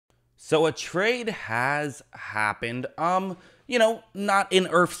So a trade has happened. Not an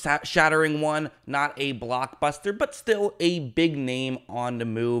earth-shattering one, not a blockbuster, but still a big name on the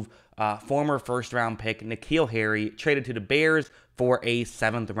move. Former first-round pick N'Keal Harry traded to the Bears for a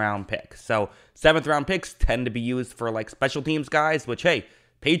seventh-round pick. So seventh-round picks tend to be used for like special teams guys, which hey,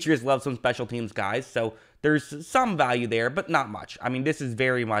 Patriots love some special teams guys, so there's some value there, but not much. I mean, this is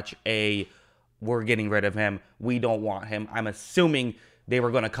very much a we're getting rid of him. We don't want him. I'm assuming they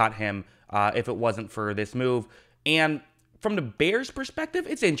were going to cut him if it wasn't for this move. And from the Bears' perspective,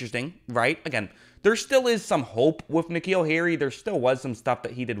 it's interesting, right? Again, there still is some hope with N'Keal Harry. There still was some stuff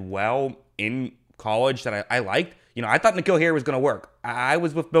that he did well in college that I liked. I thought N'Keal Harry was going to work. I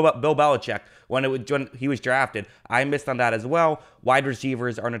was with Bill Belichick when he was drafted. I missed on that as well. Wide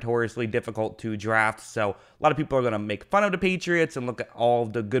receivers are notoriously difficult to draft, so a lot of people are going to make fun of the Patriots and look at all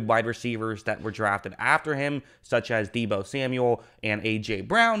the good wide receivers that were drafted after him, such as Deebo Samuel and A.J.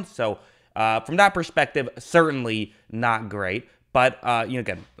 Brown. So from that perspective, certainly not great. But,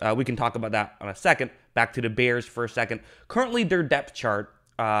 again, we can talk about that in a second. Back to the Bears for a second. Currently, their depth chart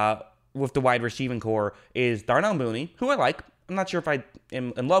with the wide receiving core is Darnell Mooney, who I like. I'm not sure if I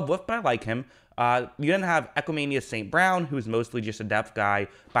am in love with, but I like him. You then have Equanimeous St. Brown, who's mostly just a depth guy.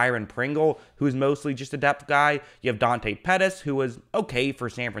 Byron Pringle, who's mostly just a depth guy. You have Dante Pettis, who was okay for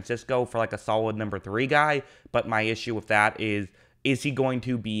San Francisco for like a solid number 3 guy. But my issue with that is he going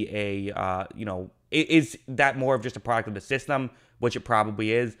to be is that more of just a product of the system, which it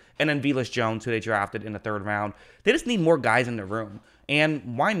probably is. And then Velus Jones, who they drafted in the 3rd round. They just need more guys in the room.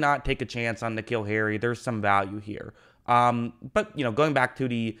 And why not take a chance on N'Keal Harry? There's some value here. But, going back to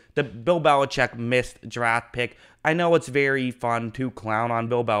the Bill Belichick missed draft pick, I know it's very fun to clown on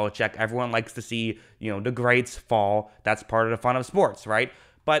Bill Belichick. Everyone likes to see, the greats fall. That's part of the fun of sports, right?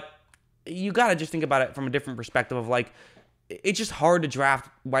 But you got to just think about it from a different perspective of like, it's just hard to draft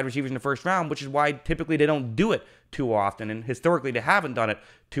wide receivers in the 1st round, which is why typically they don't do it too often. And historically, they haven't done it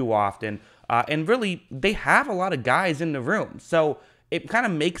too often. And really, they have a lot of guys in the room. So it kind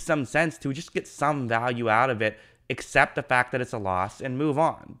of makes some sense to just get some value out of it, accept the fact that it's a loss, and move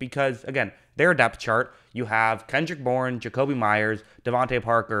on. Because, again, their depth chart, you have Kendrick Bourne, Jacoby Myers, Devontae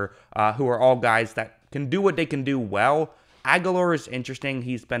Parker, who are all guys that can do what they can do well. Aguilar is interesting.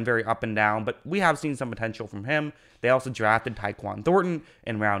 He's been very up and down, but we have seen some potential from him. They also drafted Tyquan Thornton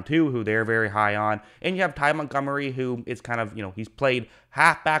in round 2, who they're very high on. And you have Ty Montgomery, who is kind of, he's played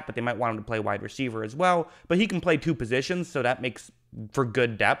halfback, but they might want him to play wide receiver as well. But he can play 2 positions, so that makes for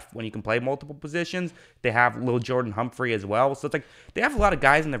good depth when you can play multiple positions. They have Lil Jordan Humphrey as well. So it's like they have a lot of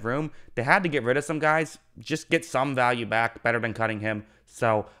guys in the room. They had to get rid of some guys, just get some value back, better than cutting him.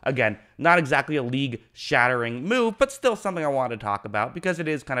 So again, not exactly a league-shattering move, but still something I wanted to talk about because it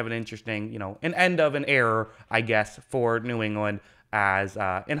is kind of an interesting, an end of an era, I guess, for New England. As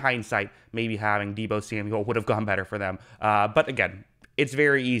in hindsight, maybe having Deebo Samuel would have gone better for them. But again, it's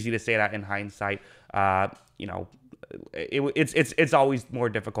very easy to say that in hindsight. It's always more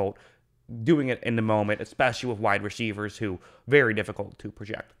difficult doing it in the moment, especially with wide receivers who very difficult to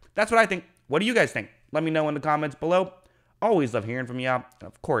project. That's what I think. What do you guys think? Let me know in the comments below. Always love hearing from you. And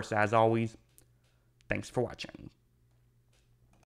of course, as always, thanks for watching.